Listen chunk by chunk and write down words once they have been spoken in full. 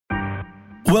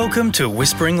Welcome to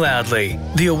Whispering Loudly,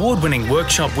 the award-winning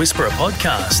Workshop Whisperer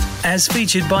podcast, as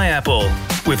featured by Apple,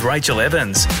 with Rachel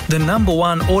Evans, the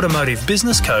 #1 automotive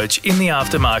business coach in the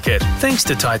aftermarket, thanks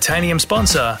to titanium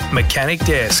sponsor Mechanic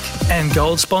Desk and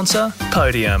gold sponsor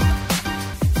Podium.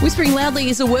 Whispering Loudly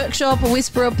is a Workshop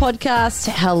Whisperer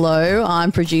podcast. Hello,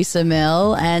 I'm producer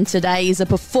Mel, and today is a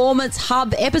Performance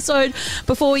Hub episode.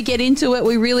 Before we get into it,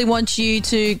 we really want you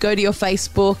to go to your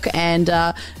Facebook and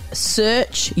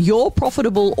search Your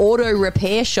Profitable Auto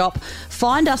Repair Shop.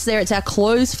 Find us there. It's our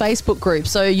closed Facebook group.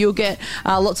 So you'll get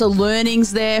lots of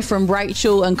learnings there from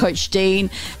Rachel and Coach Dean,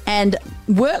 and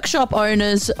workshop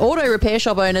owners, auto repair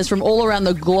shop owners from all around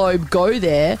the globe go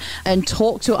there and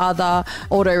talk to other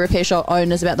auto repair shop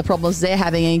owners about the problems they're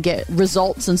having and get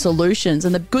results and solutions.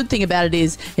 And the good thing about it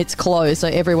is it's closed, so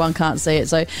everyone can't see it.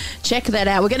 So check that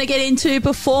out. We're going to get into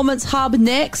Performance Hub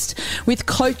next with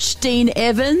Coach Dean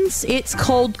Evans. It's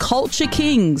called Culture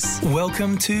Kings.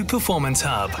 Welcome to Performance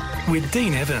Hub with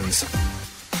Dean Evans.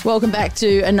 Welcome back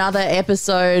to another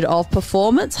episode of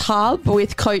Performance Hub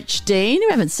with Coach Dean.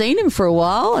 We haven't seen him for a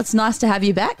while. It's nice to have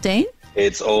you back, Dean.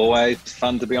 It's always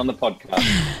fun to be on the podcast.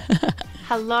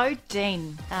 Hello,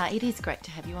 Dean. It is great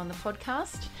to have you on the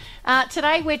podcast.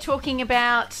 Today we're talking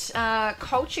about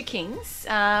Culture Kings,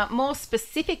 more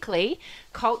specifically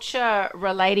culture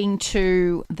relating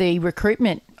to the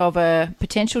recruitment of a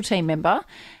potential team member,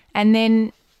 and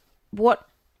then what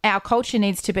our culture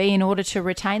needs to be in order to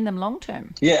retain them long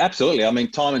term. Yeah, absolutely. I mean,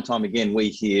 time and time again, we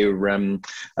hear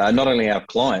not only our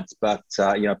clients, but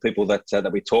people that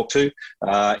we talk to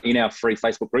in our free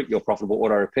Facebook group, Your Profitable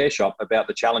Auto Repair Shop, about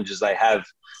the challenges they have,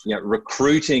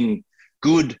 recruiting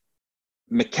good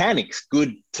mechanics,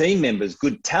 good team members,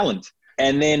 good talent.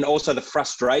 And then also the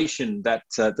frustration that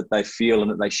they feel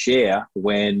and that they share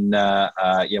when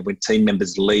team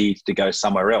members leave to go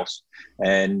somewhere else.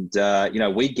 And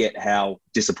we get how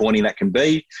disappointing that can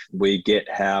be. We get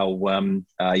how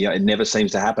it never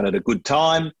seems to happen at a good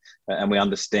time, and we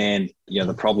understand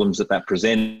the problems that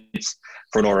presents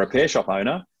for an auto repair shop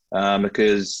owner.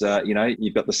 Because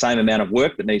you've got the same amount of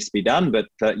work that needs to be done, but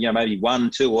maybe 1,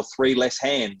 2, or 3 less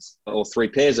hands or 3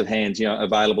 pairs of hands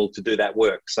available to do that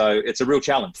work. So it's a real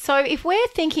challenge. So if we're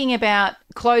thinking about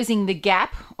closing the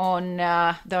gap on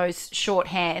those short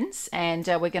hands, and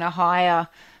we're going to hire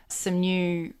some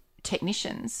new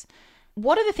technicians,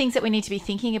 what are the things that we need to be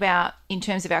thinking about in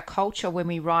terms of our culture when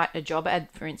we write a job ad,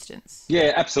 for instance?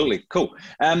 Yeah, absolutely. Cool.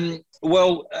 There's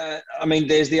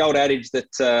the old adage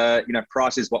that,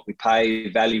 price is what we pay,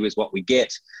 value is what we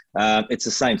get. It's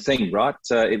the same thing, right?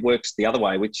 It works the other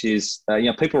way, which is,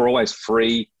 people are always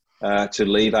free to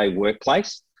leave a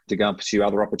workplace to go and pursue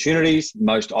other opportunities.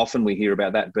 Most often we hear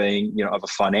about that being, of a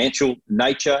financial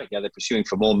nature. They're pursuing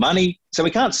for more money. So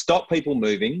we can't stop people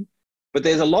moving, but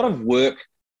there's a lot of work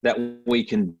that we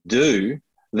can do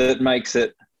that makes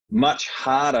it much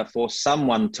harder for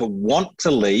someone to want to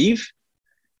leave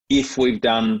if we've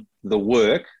done the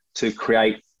work to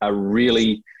create a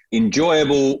really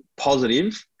enjoyable,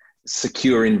 positive,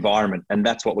 secure environment. And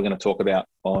that's what we're going to talk about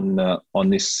on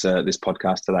this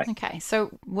podcast today. Okay,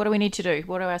 so what do we need to do?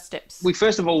 What are our steps? We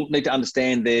first of all need to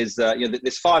understand there's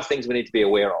 5 things we need to be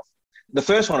aware of. The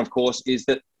first one, of course, is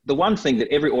that the one thing that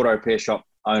every auto repair shop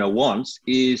owner wants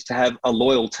is to have a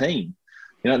loyal team.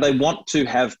 They want to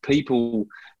have people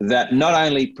that not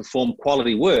only perform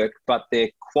quality work, but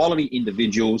they're quality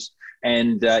individuals,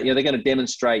 and they're going to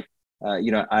demonstrate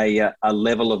a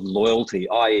level of loyalty,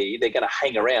 i.e. they're going to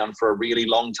hang around for a really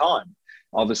long time.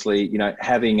 Obviously,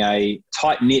 having a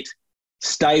tight-knit,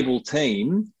 stable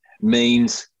team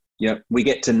means we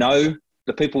get to know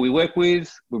the people we work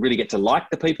with, we really get to like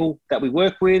the people that we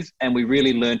work with, and we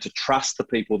really learn to trust the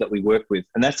people that we work with.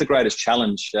 And that's the greatest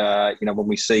challenge, when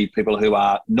we see people who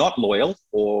are not loyal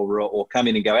or come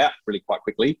in and go out really quite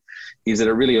quickly, is that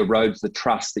it really erodes the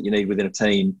trust that you need within a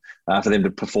team for them to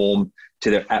perform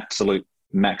to their absolute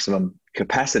maximum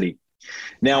capacity.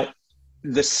 Now,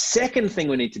 the second thing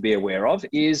we need to be aware of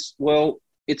is,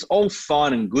 it's all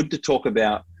fine and good to talk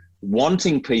about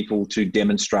wanting people to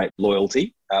demonstrate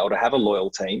loyalty or to have a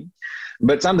loyal team,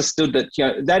 but it's understood that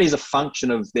that is a function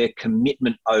of their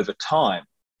commitment over time,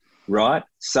 right?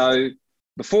 So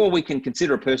before we can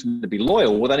consider a person to be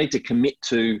loyal, they need to commit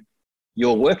to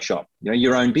your workshop,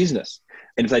 your own business.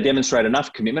 And if they demonstrate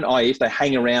enough commitment, i.e. if they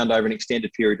hang around over an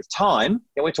extended period of time,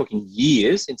 we're talking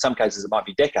years, in some cases it might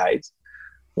be decades,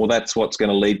 that's what's going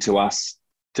to lead to us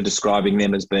to describing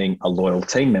them as being a loyal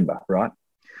team member, right?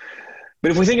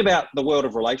 But if we think about the world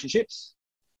of relationships,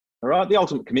 all right, the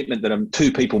ultimate commitment that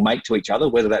 2 people make to each other,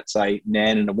 whether that's a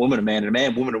man and a woman and a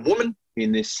man, woman and woman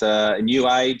in this new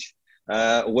age,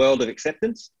 world of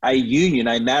acceptance, a union,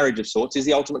 a marriage of sorts, is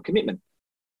the ultimate commitment.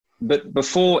 But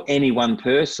before any one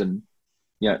person,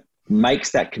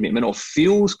 makes that commitment or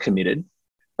feels committed,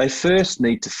 they first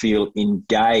need to feel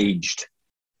engaged,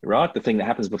 right? The thing that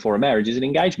happens before a marriage is an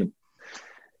engagement.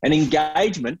 And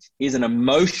engagement is an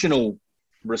emotional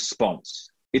response.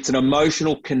 It's an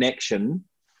emotional connection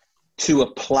to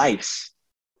a place,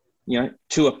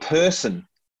 to a person,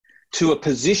 to a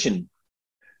position.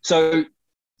 So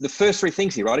the first three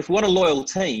things here, right? If we want a loyal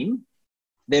team,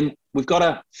 then we've got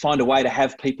to find a way to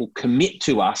have people commit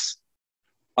to us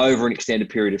over an extended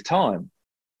period of time.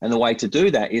 And the way to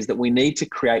do that is that we need to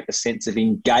create a sense of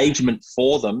engagement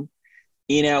for them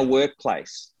in our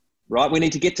workplace, right? We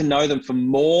need to get to know them for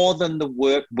more than the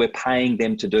work we're paying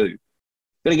them to do.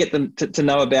 We've got to get them to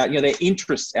know about, their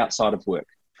interests outside of work.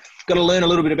 We've got to learn a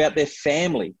little bit about their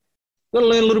family. We've got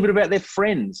to learn a little bit about their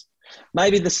friends,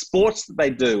 maybe the sports that they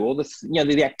do or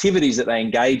the activities that they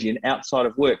engage in outside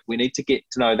of work. We need to get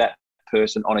to know that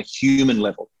person on a human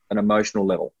level, an emotional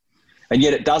level. And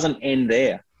yet it doesn't end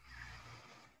there.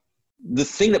 The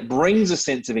thing that brings a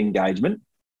sense of engagement,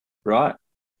 right,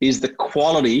 is the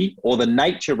quality or the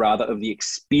nature rather of the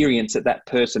experience that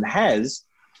person has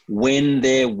when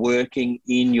they're working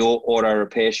in your auto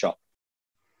repair shop.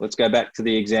 Let's go back to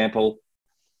the example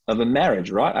of a marriage,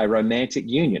 right? A romantic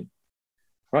union,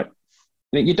 right?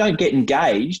 You don't get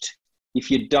engaged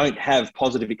if you don't have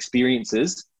positive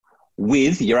experiences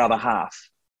with your other half.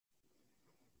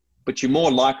 But you're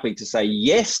more likely to say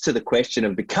yes to the question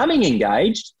of becoming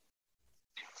engaged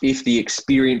if the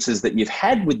experiences that you've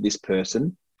had with this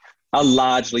person are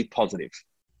largely positive,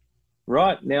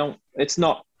 right? Now, it's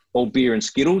not all beer and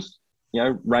Skittles,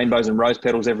 rainbows and rose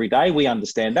petals every day. We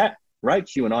understand that,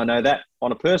 Rach. You and I know that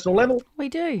on a personal level. We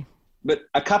do. But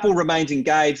a couple remains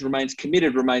engaged, remains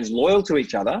committed, remains loyal to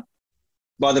each other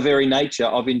by the very nature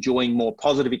of enjoying more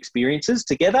positive experiences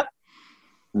together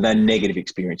than negative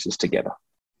experiences together.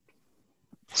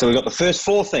 So we've got the first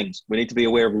four things. We need to be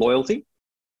aware of loyalty.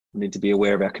 We need to be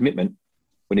aware of our commitment.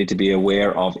 We need to be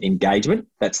aware of engagement.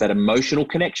 That's that emotional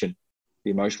connection,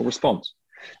 the emotional response.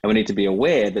 And we need to be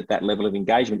aware that that level of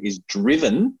engagement is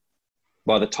driven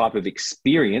by the type of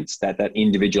experience that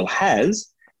individual has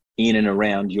in and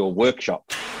around your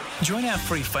workshop. Join our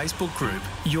free Facebook group,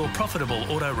 Your Profitable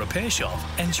Auto Repair Shop,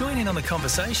 and join in on the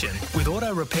conversation with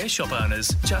auto repair shop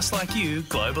owners just like you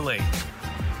globally.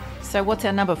 So what's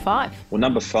our number 5? Well,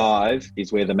 number 5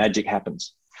 is where the magic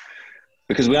happens.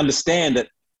 Because we understand that,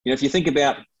 if you think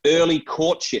about early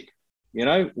courtship,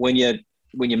 when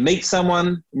you meet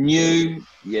someone new,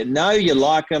 you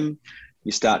like them,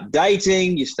 you start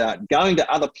dating, you start going to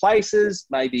other places,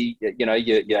 maybe,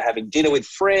 you're having dinner with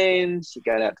friends,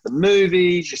 you're going out to the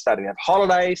movies, you're starting to have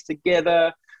holidays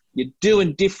together, you're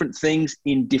doing different things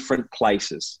in different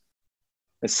places.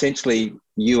 Essentially,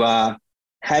 you are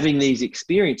having these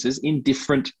experiences in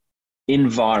different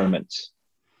environments.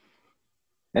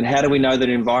 And how do we know that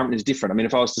an environment is different? I mean,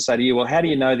 if I was to say to you, well, how do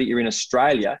you know that you're in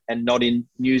Australia and not in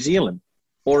New Zealand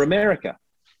or America?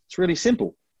 It's really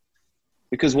simple.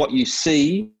 Because what you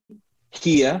see,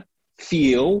 hear,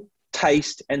 feel,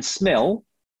 taste, and smell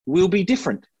will be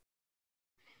different.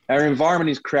 Our environment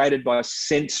is created by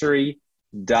sensory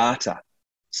data,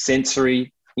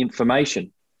 sensory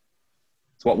information.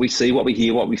 It's what we see, what we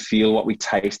hear, what we feel, what we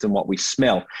taste, and what we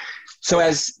smell. So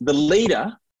as the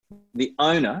leader, the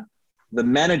owner, the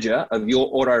manager of your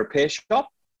auto repair shop,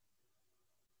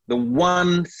 the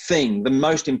one thing, the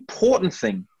most important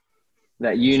thing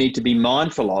that you need to be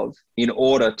mindful of in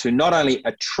order to not only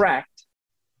attract,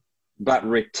 but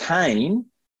retain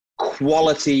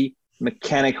quality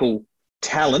mechanical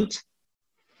talent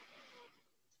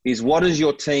is, what does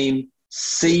your team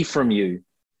see from you?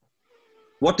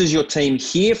 What does your team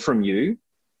hear from you?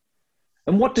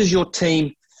 And what does your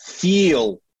team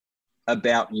feel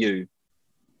about you?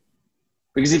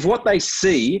 Because if what they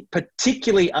see,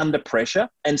 particularly under pressure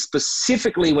and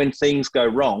specifically when things go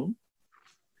wrong,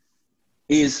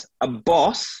 is a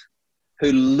boss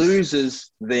who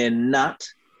loses their nut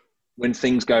when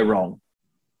things go wrong,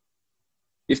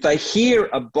 if they hear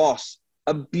a boss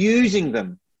abusing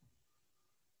them,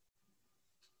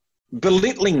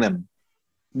 belittling them,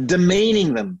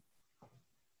 demeaning them,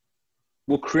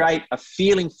 will create a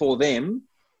feeling for them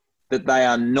that they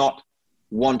are not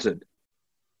wanted.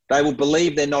 They will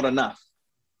believe they're not enough.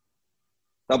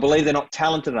 They'll believe they're not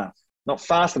talented enough, not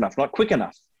fast enough, not quick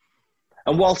enough.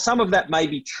 And while some of that may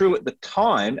be true at the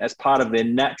time as part of their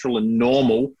natural and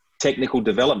normal technical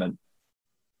development,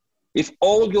 if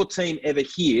all your team ever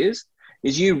hears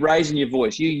is you raising your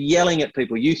voice, you yelling at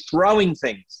people, you throwing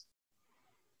things,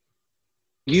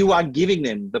 you are giving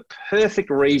them the perfect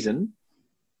reason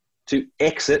to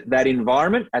exit that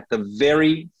environment at the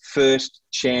very first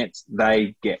chance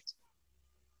they get.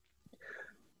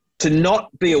 To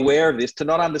not be aware of this, to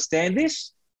not understand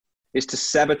this, is to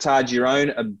sabotage your own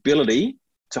ability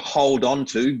to hold on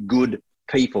to good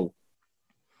people.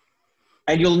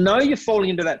 And you'll know you're falling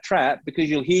into that trap because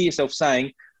you'll hear yourself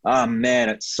saying, oh man,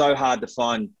 it's so hard to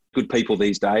find good people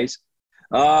these days.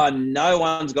 Oh, no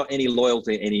one's got any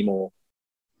loyalty anymore.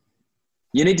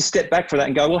 You need to step back from that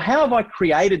and go, well, how have I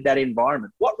created that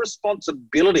environment? What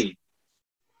responsibility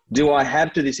do I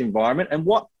have to this environment? And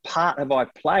what part have I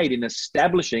played in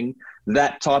establishing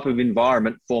that type of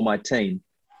environment for my team?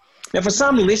 Now, for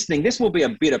some listening, this will be a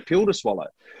bitter pill to swallow,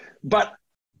 but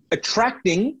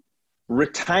attracting,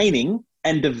 retaining,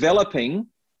 and developing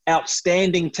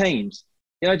outstanding teams,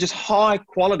 just high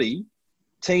quality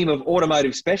team of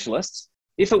automotive specialists.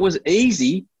 If it was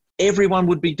easy, everyone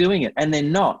would be doing it, and they're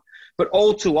not. But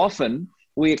all too often,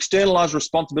 we externalize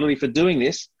responsibility for doing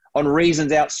this on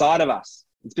reasons outside of us.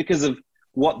 It's because of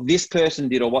what this person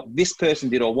did or what this person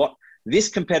did or what this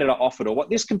competitor offered or what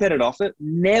this competitor offered,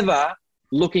 never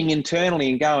looking internally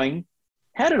and going,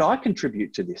 how did I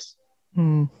contribute to this?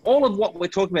 All of what we're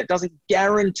talking about doesn't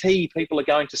guarantee people are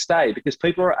going to stay because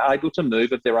people are able to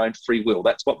move of their own free will.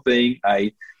 That's what being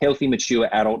a healthy, mature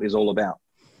adult is all about.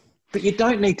 But you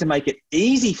don't need to make it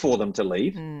easy for them to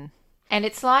leave. And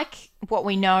it's like what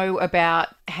we know about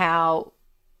how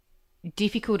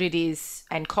difficult it is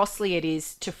and costly it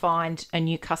is to find a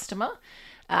new customer.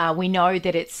 We know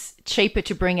that it's cheaper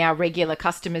to bring our regular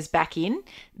customers back in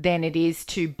than it is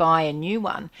to buy a new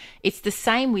one. It's the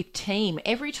same with team.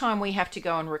 Every time we have to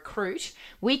go and recruit,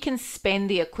 we can spend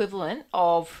the equivalent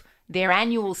of their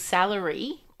annual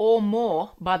salary or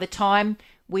more by the time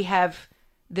we have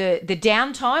the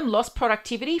downtime, lost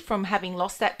productivity from having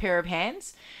lost that pair of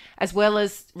hands, as well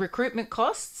as recruitment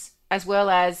costs, as well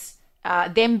as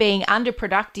them being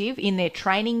underproductive in their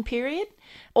training period.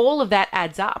 All of that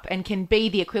adds up and can be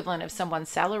the equivalent of someone's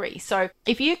salary. So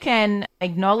if you can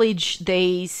acknowledge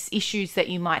these issues that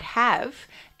you might have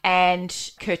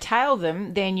and curtail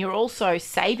them, then you're also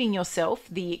saving yourself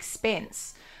the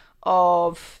expense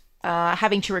of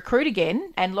having to recruit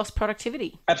again and lost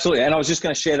productivity. Absolutely. And I was just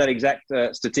going to share that exact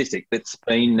statistic that's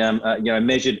been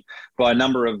measured by a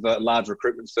number of large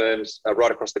recruitment firms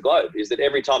right across the globe, is that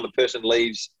every time a person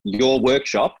leaves your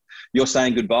workshop, you're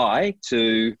saying goodbye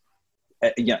to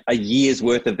a year's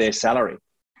worth of their salary.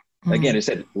 Again, it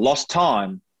said lost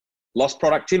time, lost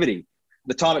productivity,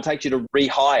 the time it takes you to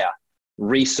rehire,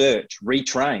 research,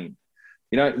 retrain.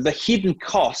 The hidden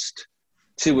cost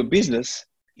to a business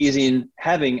is in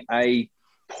having a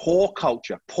poor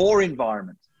culture, poor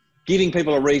environment, giving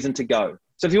people a reason to go.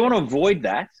 So if you want to avoid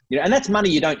that, and that's money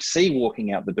you don't see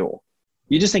walking out the door.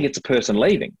 You just think it's a person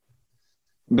leaving.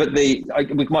 But we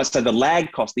might say the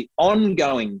lag cost, the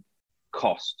ongoing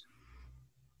cost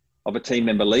of a team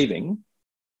member leaving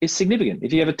is significant.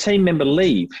 If you have a team member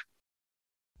leave,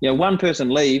 one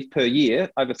person leave per year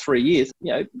over 3 years,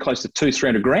 close to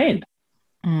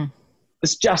 $200,000-300,000.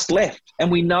 It's just left.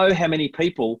 And we know how many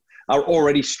people are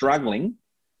already struggling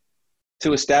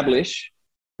to establish,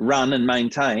 run and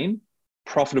maintain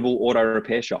profitable auto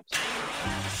repair shops.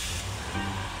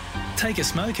 Take a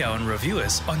smoko and review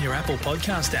us on your Apple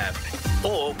Podcast app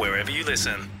or wherever you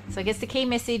listen. So I guess the key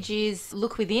message is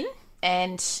look within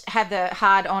and have the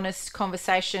hard, honest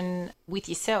conversation with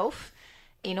yourself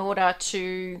in order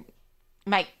to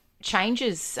make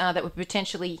changes that were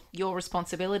potentially your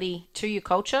responsibility to your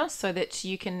culture so that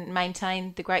you can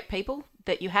maintain the great people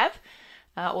that you have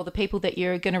or the people that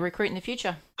you're going to recruit in the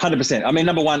future. 100%. I mean,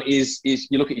 number one is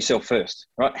you look at yourself first,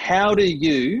 right? How do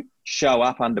you show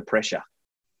up under pressure?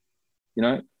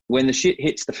 When the shit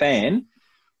hits the fan,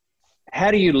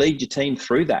 how do you lead your team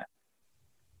through that?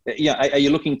 Are you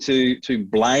looking to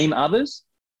blame others?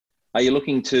 Are you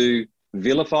looking to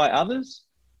vilify others?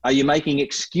 Are you making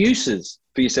excuses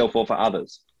for yourself or for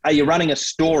others? Are you running a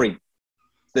story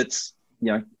that's,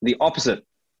 the opposite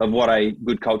of what a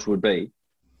good culture would be?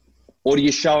 Or do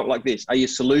you show it like this? Are you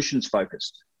solutions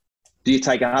focused? Do you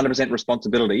take 100%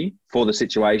 responsibility for the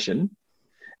situation?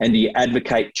 And do you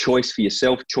advocate choice for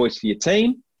yourself, choice for your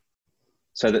team,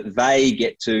 so that they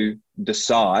get to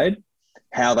decide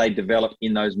how they develop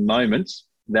in those moments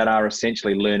that are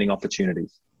essentially learning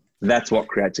opportunities? That's what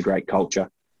creates a great culture.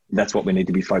 That's what we need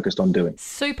to be focused on doing.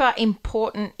 Super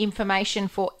important information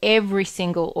for every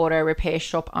single auto repair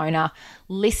shop owner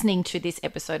listening to this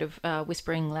episode of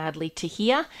Whispering Loudly to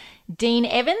hear. Dean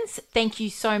Evans, thank you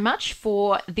so much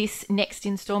for this next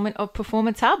instalment of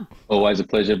Performance Hub. Always a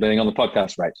pleasure being on the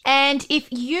podcast, Rach. And if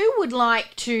you would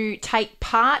like to take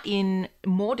part in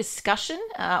more discussion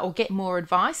or get more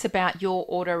advice about your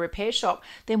auto repair shop,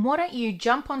 then why don't you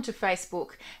jump onto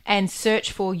Facebook and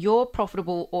search for Your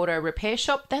Profitable Auto Repair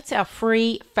Shop. That's our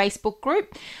free Facebook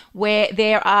group where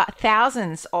there are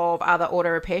thousands of other auto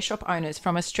repair shop owners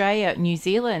from Australia, New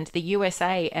Zealand, the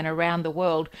USA and around the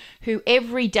world who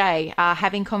every day are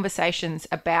having conversations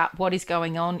about what is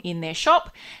going on in their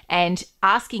shop and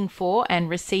asking for and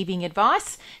receiving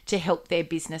advice to help their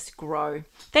business grow.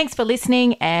 Thanks for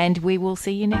listening, and we will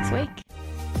see you next week.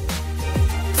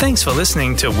 Thanks for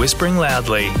listening to Whispering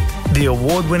Loudly, the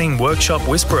award-winning Workshop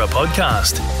Whisperer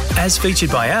podcast, as featured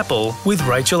by Apple with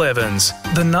Rachel Evans,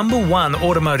 the #1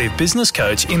 automotive business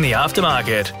coach in the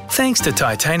aftermarket. Thanks to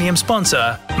Titanium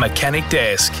sponsor Mechanic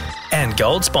Desk and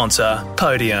gold sponsor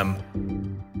Podium.